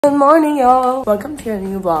Good morning, y'all. Welcome to your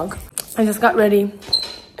new vlog. I just got ready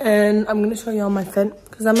and I'm gonna show y'all my fit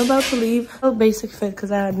because I'm about to leave. A basic fit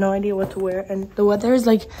because I had no idea what to wear, and the weather is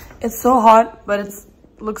like, it's so hot, but it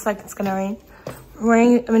looks like it's gonna rain. I'm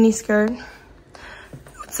wearing a mini skirt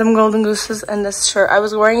with some golden gooses and this shirt. I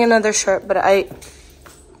was wearing another shirt, but I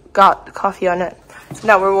got coffee on it. So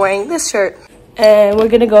now we're wearing this shirt and we're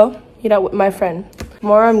gonna go meet out with my friend.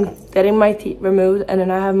 Tomorrow I'm getting my teeth removed and then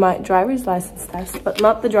I have my driver's license test, but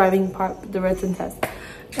not the driving part, but the written test.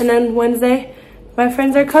 And then Wednesday, my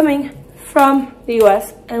friends are coming from the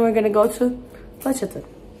US and we're gonna go to Başlıyorum.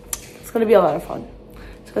 It's gonna be a lot of fun.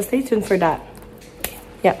 So stay tuned for that.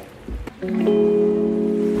 Yeah.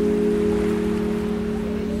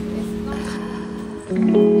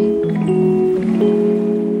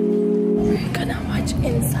 We're gonna watch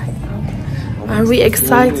Inside Out. Are we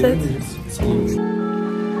excited?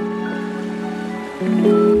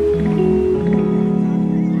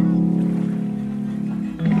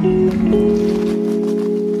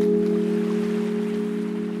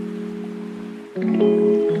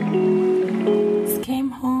 Just came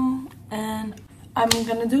home and I'm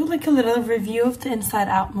gonna do like a little review of the Inside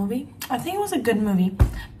Out movie. I think it was a good movie,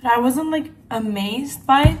 but I wasn't like amazed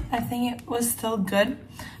by it. I think it was still good,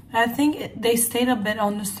 but I think they stayed a bit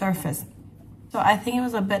on the surface. So I think it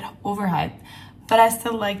was a bit overhyped, but I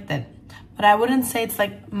still liked it. But I wouldn't say it's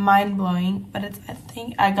like mind-blowing, but it's, I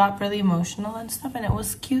think I got really emotional and stuff, and it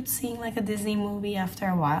was cute seeing like a Disney movie after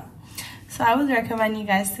a while. So I would recommend you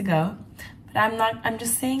guys to go. But I'm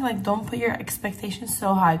just saying, like, don't put your expectations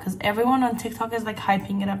so high because everyone on TikTok is like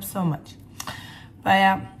hyping it up so much. But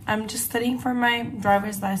yeah, I'm just studying for my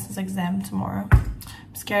driver's license exam tomorrow.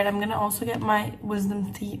 I'm scared. I'm gonna also get my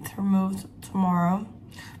wisdom teeth removed tomorrow.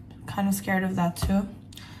 I'm kind of scared of that too.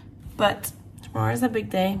 But tomorrow is a big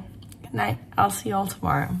day. Good night. I'll see you all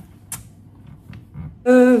tomorrow.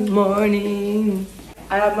 Good morning.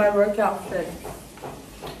 I have my workout fit.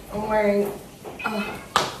 I'm wearing,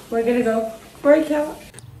 we're gonna go workout.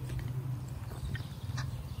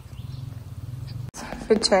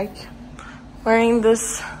 Fit check. Wearing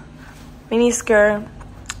this mini skirt,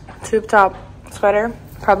 tube top sweater.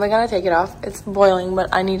 Probably gonna take it off. It's boiling,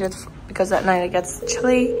 but I need it because at night it gets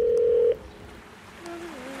chilly.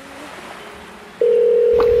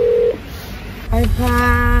 I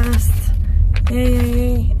passed.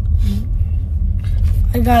 Yay.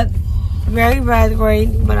 I got very bad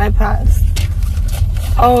grade, but I passed.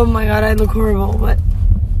 Oh my god, I look horrible, but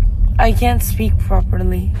I can't speak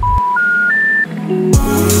properly.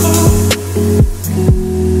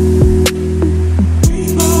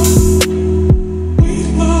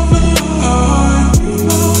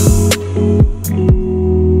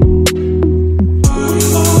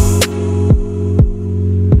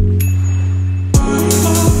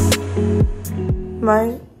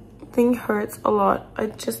 My thing hurts a lot. I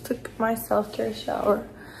just took my self-care shower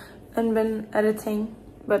and been editing,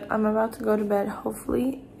 but I'm about to go to bed.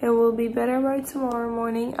 Hopefully it will be better by tomorrow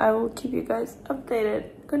morning. I will keep you guys updated.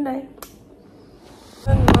 Good night.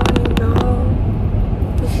 Good morning, y'all.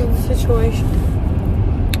 This is the situation.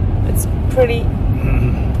 It's pretty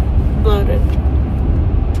bloated.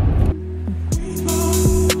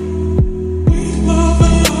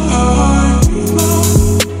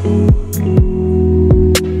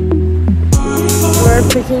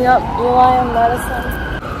 Picking up Eli and Madison.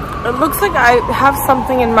 It looks like I have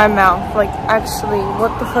something in my mouth. Like, actually,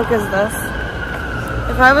 what the fuck is this?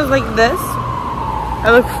 If I was like this,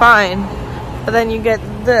 I look fine. But then you get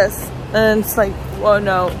this, and it's like, whoa,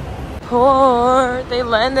 no. Poor, they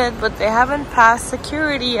landed, but they haven't passed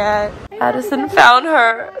security yet. Madison found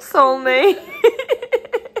her soulmate.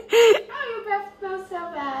 Oh, your breath smells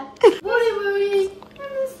so bad. Woody,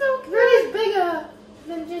 it's so cute. Woody's bigger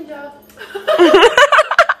than Ginger.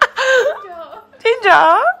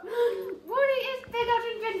 Ginger? Woody is bigger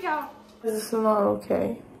than Ginger. This is not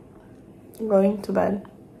okay. I'm going to bed.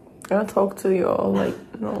 I'm gonna talk to you all like,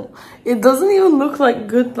 no. It doesn't even look like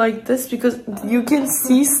good like this because you can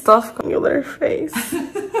see stuff on your face.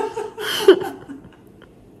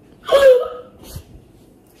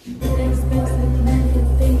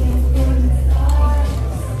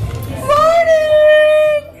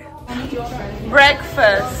 Morning!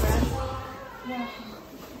 Breakfast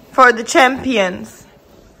for the champions.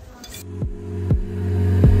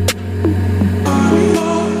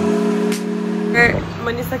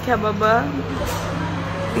 Manisa kebaba.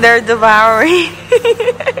 They're devouring.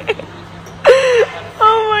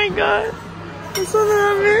 Oh my god. What's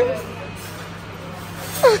happening?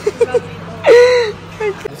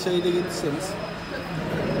 Çayı da getirseniz.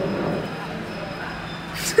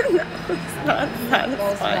 No, it's not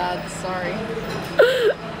satisfying. Bad, sorry.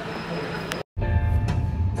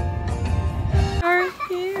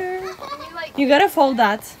 You gotta fold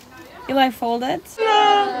that. You like fold it?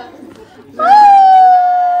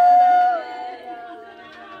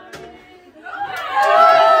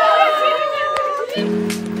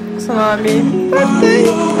 Abi.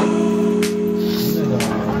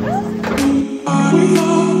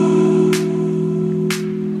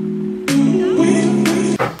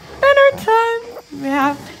 Dinner time. We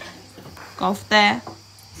have kofte,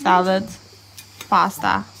 salad,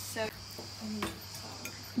 pasta.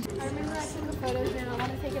 I remember I took the photos and I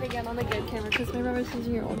want to take it again on the good camera because remember I was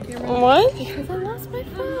using your old camera? What? Because I lost my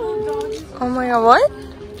phone. Oh my god, what?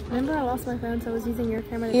 Remember I lost my phone so I was using your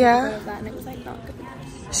camera to Yeah. take a photo of that and it was like not good.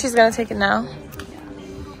 She's gonna take it now.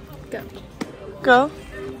 Go. Go.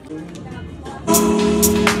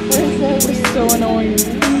 We're so annoying.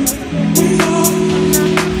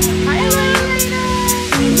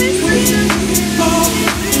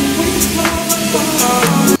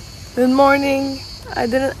 Good morning. I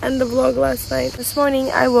didn't end the vlog last night. This morning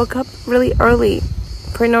I woke up really early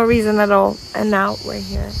for no reason at all. And now we're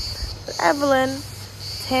here with Evelyn,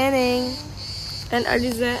 tanning, and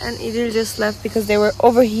Alize and Idil just left because they were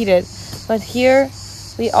overheated. But here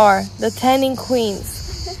we are, the tanning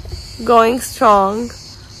queens, going strong.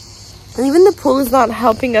 And even the pool is not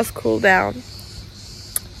helping us cool down.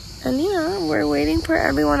 And yeah, we're waiting for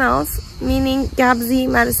everyone else, meaning Gabsy,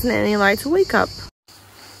 Madison, and Eli to wake up.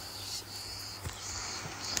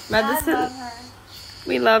 Madison,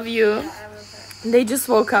 we love you. Yeah, they just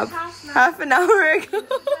woke up half an hour ago.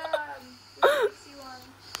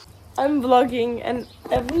 I'm vlogging and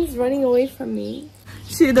Evelyn's running away from me.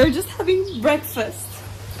 They're just having breakfast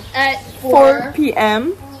At 4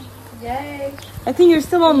 p.m. Yay. I think you're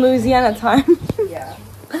still on Louisiana time. Yeah.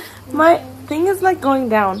 My thing is like going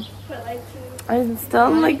down. I'm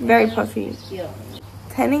still like very puffy.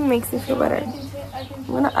 Tanning makes me feel better. I'm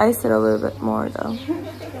gonna ice it a little bit more though.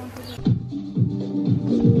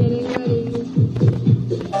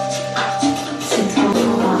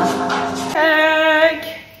 Heck!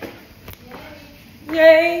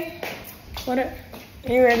 Yay! What are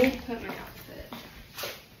you ready?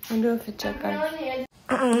 I'll do a fit check,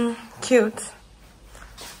 guys. Cute.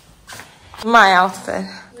 My outfit.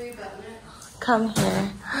 Come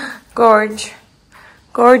here. Gorge.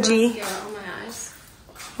 Gorgy.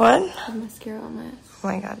 What? Mascara on my eyes. Oh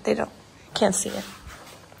my god, they can't see it.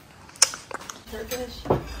 Turkish.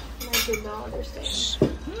 I did not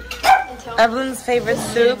understand. Evelyn's favorite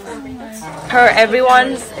soup,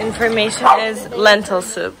 everyone's information is lentil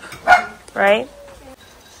soup, right?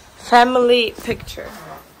 Family picture.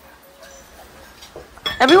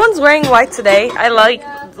 Everyone's wearing white today. I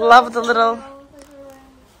love the little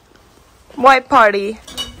white party.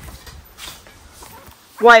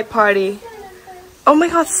 White party. Oh my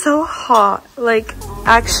god, so hot. Like,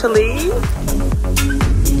 actually.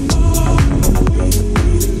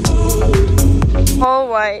 All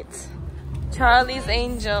white. Charlie's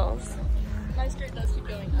Angels. My skirt does keep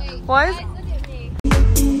going up. What? Look at me.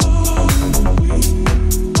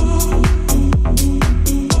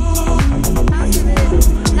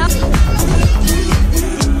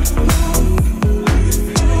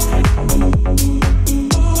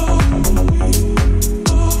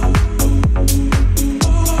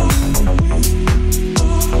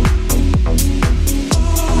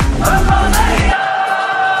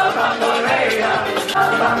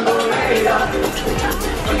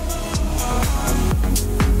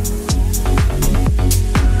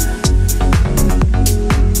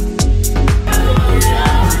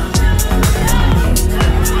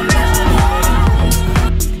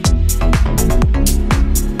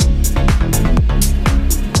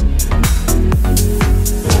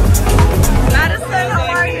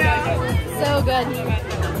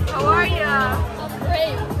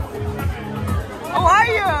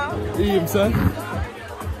 İyiyim sen?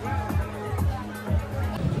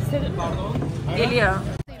 Geliyor.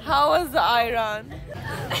 How was the iron?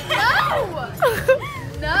 No!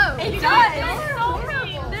 No! It's done!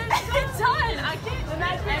 It's done! I can't.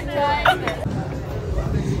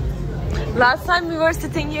 Last time we were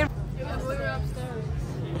sitting here. We were upstairs.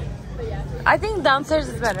 But yeah. I think downstairs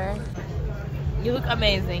is better. You look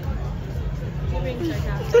amazing. You're being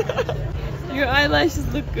sarcastic. Your eyelashes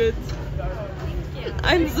look good.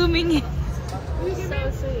 I'm zooming in. You're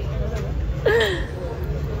so sweet.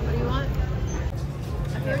 What do you want?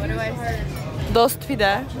 Okay, what do I say? Dost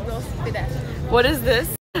pide. Dost pide. What is this?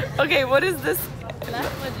 Okay, what is this?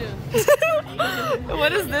 Lahmacun.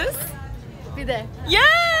 What is this? Pide.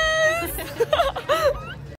 Yes!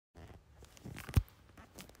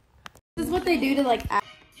 This is what they do to like act.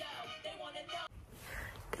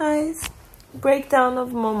 Guys, breakdown of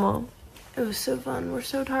Momo. It was so fun. We're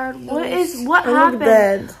so tired. What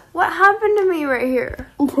happened? What happened to me right here?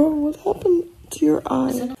 Bro, what happened to your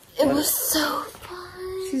eye? It was so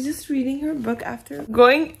fun. She's just reading her book after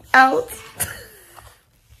going out.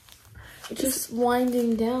 Just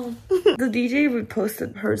winding down. The DJ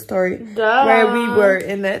reposted her story where we were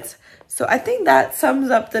in it. So I think that sums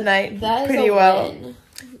up the night pretty well. Win.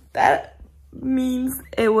 That means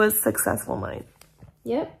it was a successful night.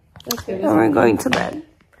 Yep. That's good. Now we're going to bed.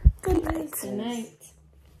 Good night. Good night.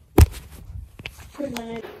 Good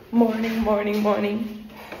night. Morning, morning, morning.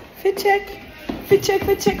 Fit check. Fit check,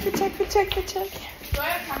 fit check, fit check, fit check, fit check. Do I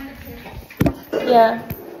have time to clean? Yeah.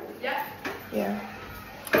 Yeah. Yeah.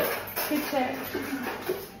 Fit check.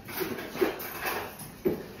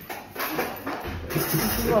 This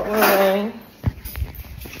is what we're wearing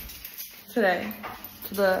today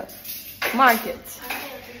to the market.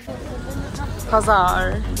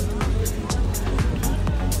 Pazar.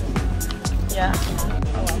 Yeah.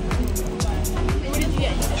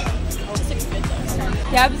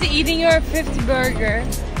 Yeah, I was eating your fifth burger.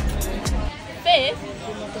 Fifth?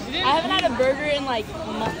 I haven't had a burger in like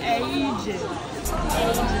ages.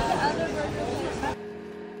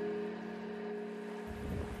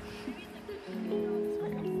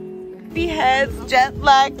 Sleepyheads,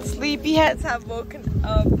 jet-lagged sleepyheads have woken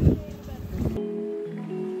up.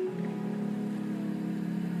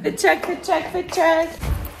 Fit check, fit check, fit check.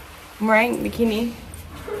 I'm wearing bikini,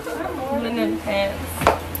 linen pants,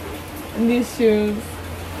 and these shoes,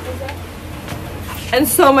 and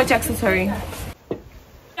so much accessory.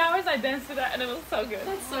 Hours I danced to that and it was so good.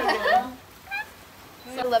 That's so good.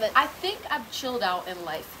 I love it. I think I've chilled out in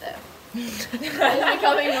life though. I'm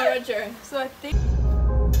becoming more mature. So I think.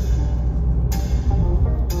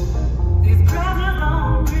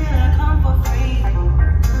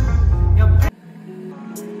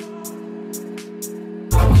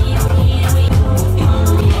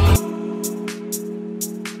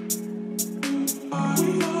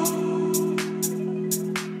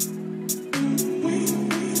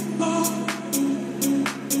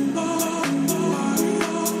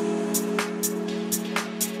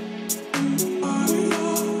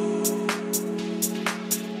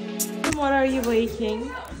 What are you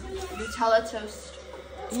making? Nutella toast.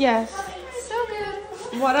 Yes. So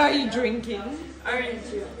good. What are you drinking? Orange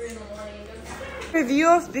juice. Review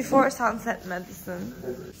of Before Sunset Medicine.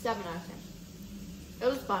 7 out of 10. It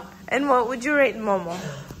was fun. And what would you rate Momo?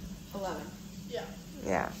 11.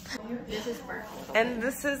 Yeah. This is perfect. And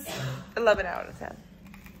this is 11 out of 10.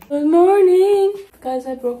 Good morning. Guys,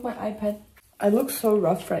 I broke my iPad. I look so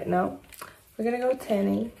rough right now. We're gonna go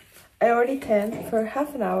tanning. I already tanned for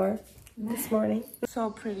half an hour this morning. So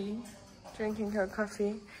pretty. Drinking her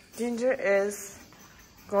coffee. Ginger is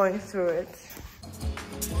going through it.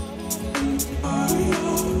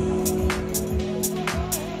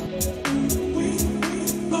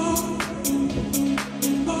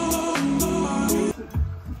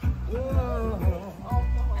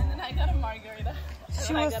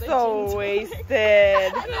 She was so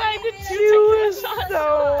wasted. She was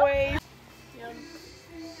so wasted.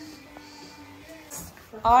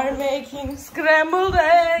 Are making scrambled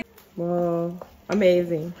eggs. Whoa,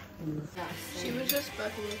 amazing. She was just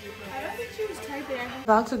fucking with you. I don't think she was typing.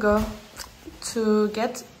 About to go to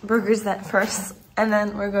get burgers at first, and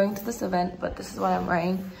then we're going to this event, but this is what I'm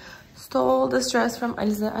wearing. Stole this dress from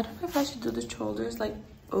Alize. I don't know if I should do the shoulders like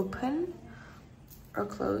open or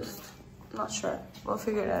closed. Not sure. We'll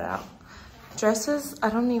figure that out. Dresses,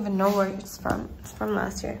 I don't even know where it's from. It's from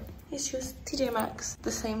last year. These shoes, TJ Maxx.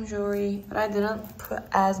 The same jewelry, but I didn't put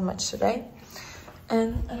as much today.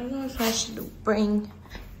 And I don't know if I should bring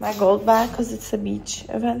my gold bag because it's a beach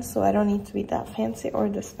event, so I don't need to be that fancy, or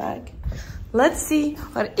this bag. Let's see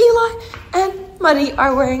what Eli and Muddy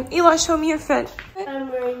are wearing. Eli, show me your fit. I'm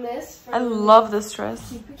wearing this from I love this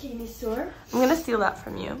dress. bikini store. I'm gonna steal that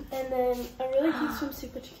from you. And then a really cute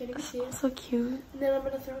swimsuit, but you can't even see it. So cute. And then I'm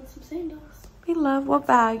gonna throw in some sandals. We love. What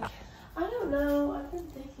bag? I don't know. I've been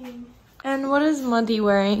thinking. And what is Muddy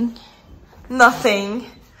wearing? Nothing.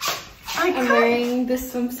 I'm wearing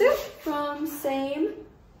this swimsuit from Same.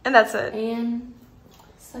 And that's it. And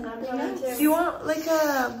something else. Do you want like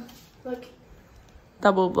a Look.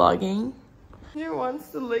 double blogging? Ginger wants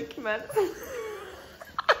to lick men.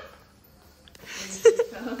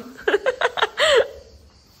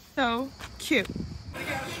 So cute.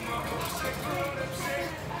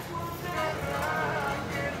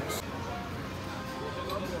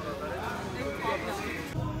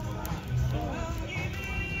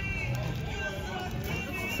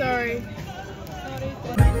 Sorry.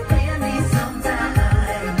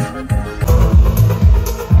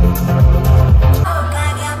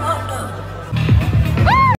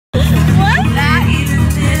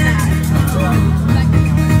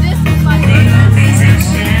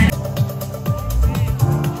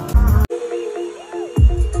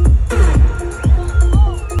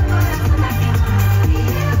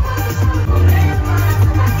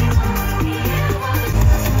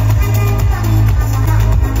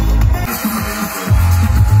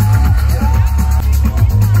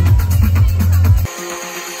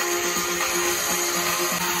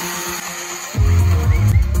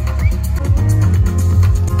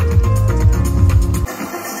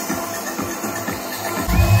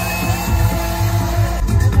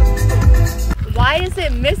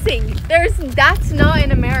 That's not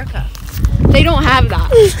in America. They don't have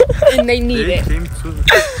that, and they need it. Came to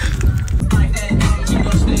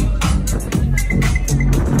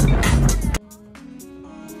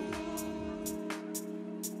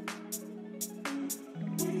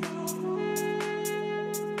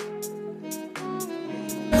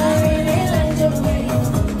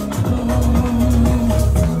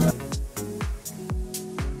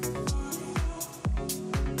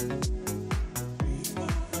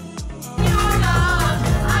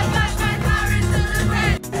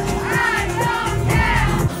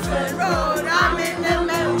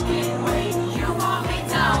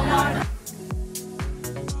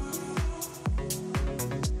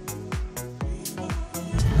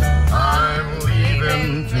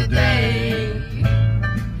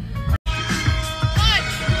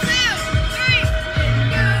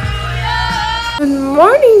Good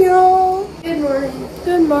morning, y'all. Good morning.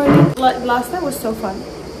 Good morning. Last night was so fun.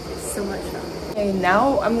 So much fun. Okay,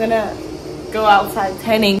 now I'm gonna go outside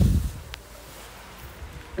tanning.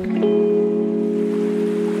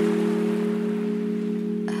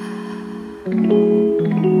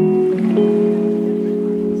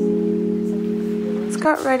 Just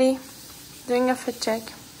got ready, doing a fit check.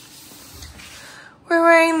 We're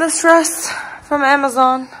wearing this dress from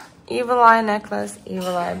Amazon. Evil eye necklace,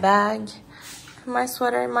 evil eye bag. My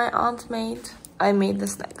sweater my aunt made. I made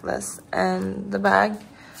this necklace, and the bag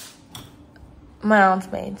my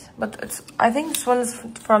aunt made. But I think this one is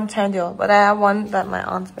from Trendyol, but I have one that my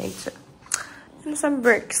aunt made too. And some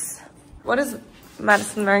bricks. What is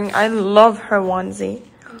Madison wearing? I love her onesie.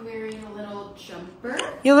 I'm wearing a little jumper.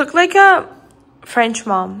 You look like a French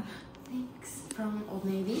mom. Thanks. From Old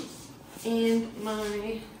Navy. And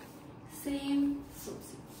my same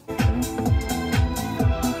swimsuit.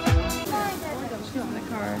 On the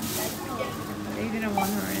car. They didn't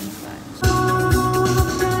want her inside.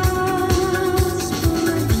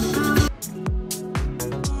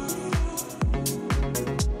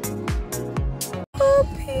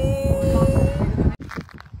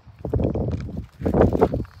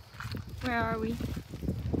 Where are we?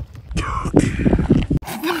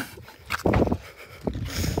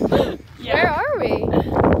 Where are we?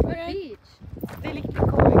 What beach?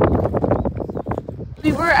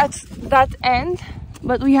 We were at that end,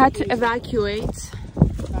 but we had to evacuate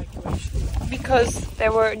because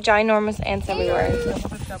there were ginormous ants everywhere.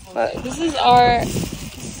 But this is our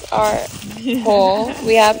haul.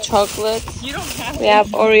 We have chocolate. We have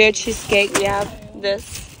Oreo cheesecake. We have this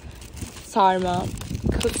sarma,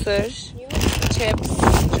 kısır, chips,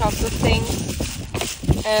 chocolate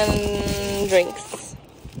things, and drinks.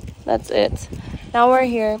 That's it. Now we're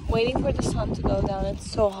here waiting for the sun to go down.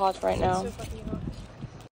 It's so hot right now.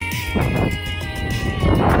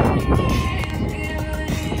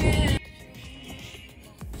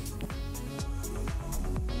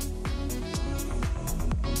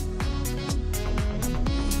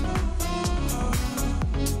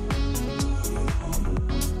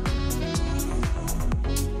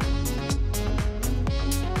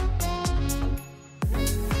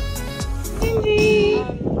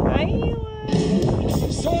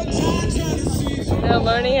 They're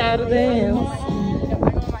learning how to dance.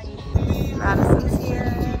 Madison's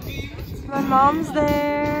here. My mom's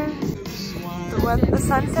there. The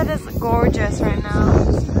sunset is gorgeous right now.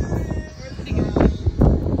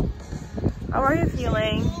 How are you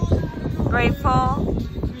feeling? Grateful?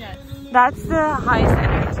 Yes. That's the highest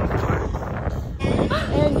energy for.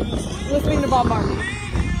 And listening to Bob Marley.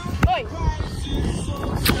 Oi!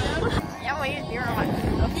 Yeah, wait, you're on.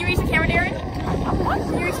 Can you reach the camera, Darren? What?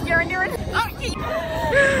 Can you reach the camera, Darren? Oh, okay.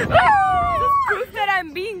 This proves that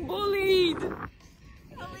I'm being bullied.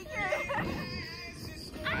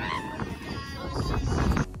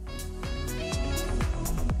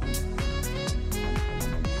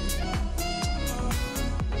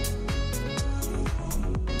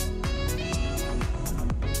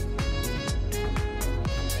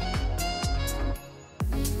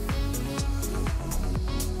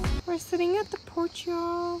 We're sitting at the porch,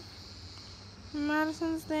 y'all.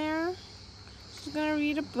 Madison's there. She's gonna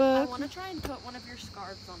read a book. I want to try and put one of your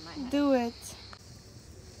scarves on my head. Do it.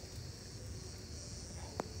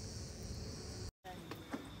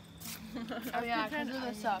 Oh yeah, because of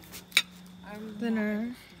the stuff.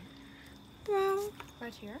 Dinner. Well,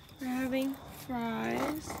 Right here. we're having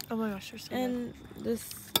fries Oh my gosh, they're so and this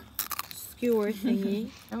skewer thingy.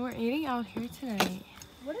 And we're eating out here tonight.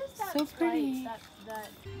 What is that? So pretty. That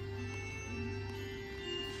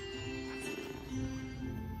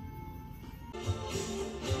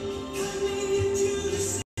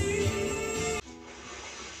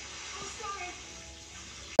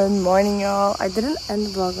Good morning, y'all. I didn't end the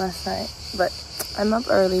vlog last night but I'm up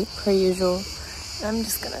early per usual. I'm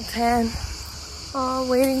just gonna tan. Oh,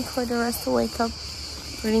 waiting for the rest to wake up.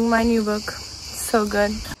 Reading my new book. So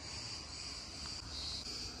good.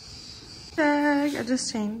 I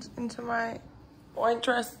just changed into my white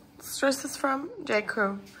dress. This dress is from J.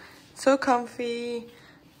 Crew. So comfy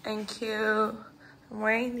and cute. I'm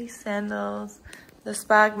wearing these sandals. This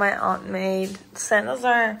bag my aunt made. The sandals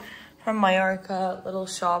are from Mallorca, little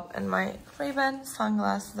shop, and my Ray-Ban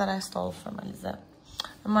sunglasses that I stole from Elisa.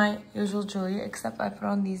 And my usual jewelry, except I put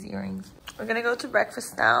on these earrings. We're gonna go to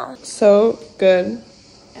breakfast now. So good.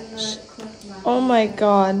 Oh my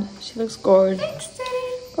god, she looks gorgeous. Thanks, Daddy.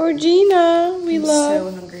 Gorgina, we love.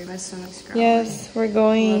 I'm so hungry. My stomach's growling. Yes, we're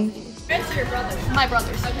going. Friends or your brothers? My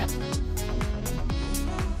brothers. Okay.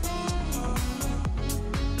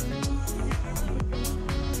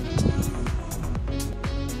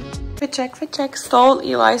 Fit check. Stole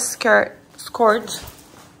Eli's skirt.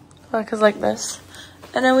 Cause like this.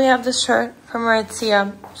 And then we have this shirt from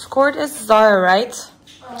Aritzia. Skirt is Zara, right?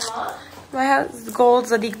 My house gold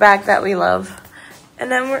Zadig bag that we love.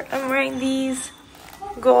 And then I'm wearing these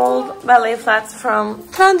gold ballet flats from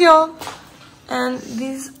Trendyol. And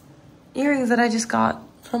these earrings that I just got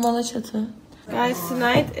from Alachata. Guys,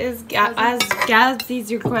 tonight is as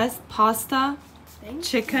Gazzy's request, pasta,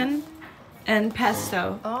 chicken, and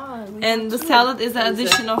pesto. And the salad is the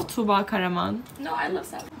addition of Tuba Karaman. No, I love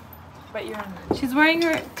salad. But you're on that. She's wearing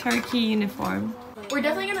her Turkey uniform. We're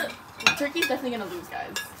definitely gonna. Turkey's definitely gonna lose,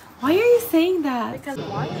 guys. Why are you saying that? Because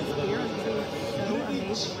why is beer and food so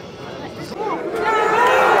amazing?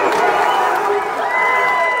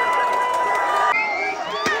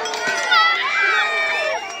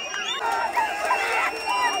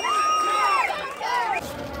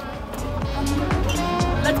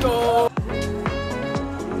 Let's go.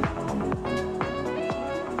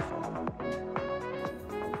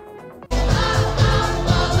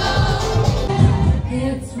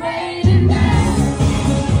 It's raining men.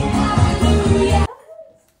 Hallelujah.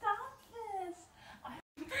 Stop this.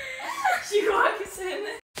 She walks in.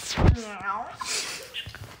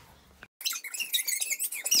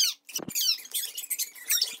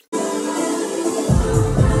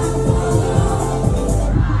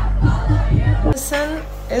 Listen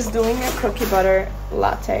is doing a cookie butter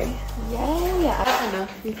latte. Yeah. That's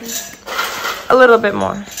enough, you think? A little bit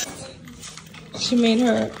more. She made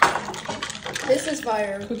her This is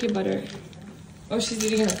fire. cookie butter. Oh, she's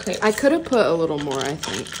eating her cake. I could have put a little more, I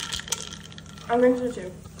think. I think so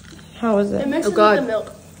too. How is it? It mixes Oh, God. with the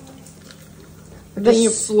milk. Then you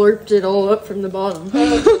slurped it all up from the bottom.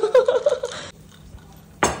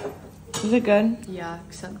 Is it good? Yeah,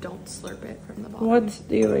 except don't slurp it from the bottom. What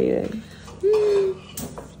do you rate it?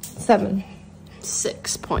 7.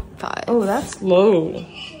 6.5. Oh, that's low.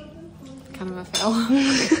 Kind of a fail.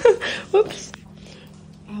 Whoops.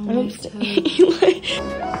 Almost.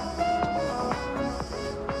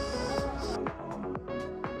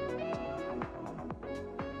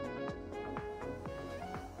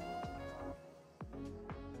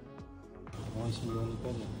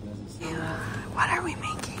 What are we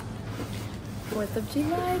making? 4th of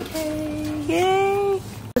July cake. Yay!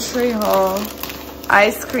 Grocery haul.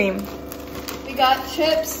 Ice cream. We got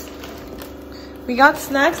chips. We got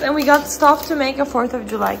snacks and we got stuff to make a 4th of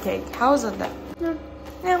July cake. How is it then?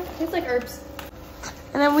 Yeah. Tastes like herbs.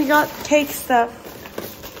 And then we got cake stuff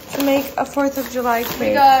to make a 4th of July cake.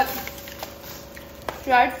 We got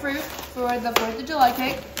dried fruit for the 4th of July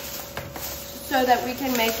cake so that we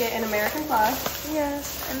can make it in American pie.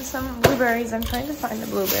 Yes, and some blueberries. I'm trying to find the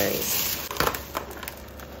blueberries.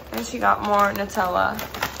 And she got more Nutella.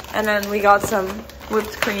 And then we got some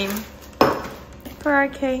whipped cream for our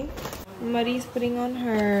cake. Muddy's putting on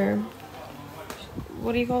her,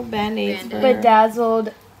 what do you call band-aids? for her.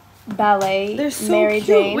 Bedazzled ballet. They're so Mary cute.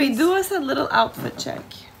 Jane's. Wait, do us a little outfit check.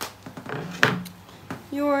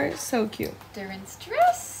 You're so cute. Darren's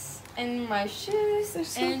dress and my shoes. They're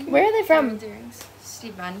so and cute. Where are they from? earrings.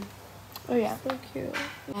 Steven. Oh yeah. So cute.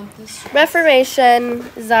 Want this? Reformation.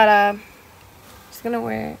 Zara. She's gonna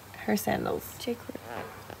wear her sandals, J.Crew.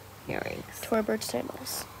 earrings. Torbird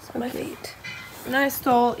sandals. So My cute. feet. And I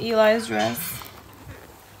stole Eli's dress.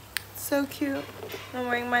 So cute. I'm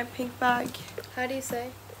wearing my pink bag, How do you say?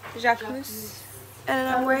 Jacquemus. And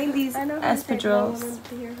then I'm wearing these espadrilles.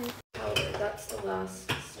 That's the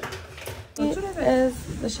last. He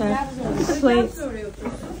is the chef. The plate.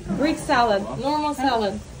 Greek salad. Normal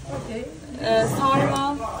salad. Okay.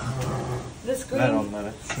 Sarma. This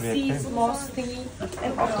green seas, moss thingy,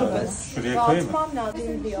 and octopus. Şuraya koyayım mı?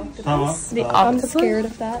 Tamam. The I'm octopus? scared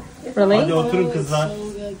of that. Really? Hadi oturun kızlar.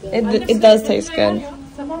 It does taste good.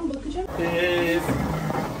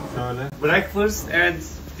 Şöyle. Breakfast and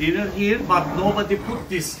dinner here, but nobody put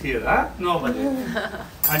this here, huh? Nobody.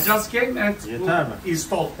 I just came and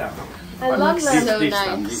installed them. I love that. So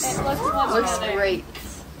nice. Looks great.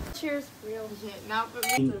 Cheers, real shit. Now for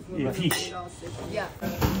me. Fish. Yeah.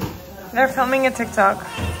 They're filming a TikTok.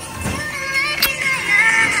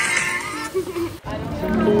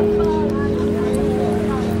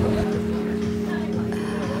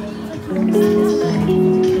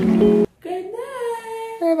 Good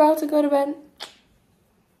night. We're about to go to bed.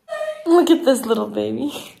 Look at this little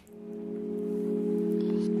baby.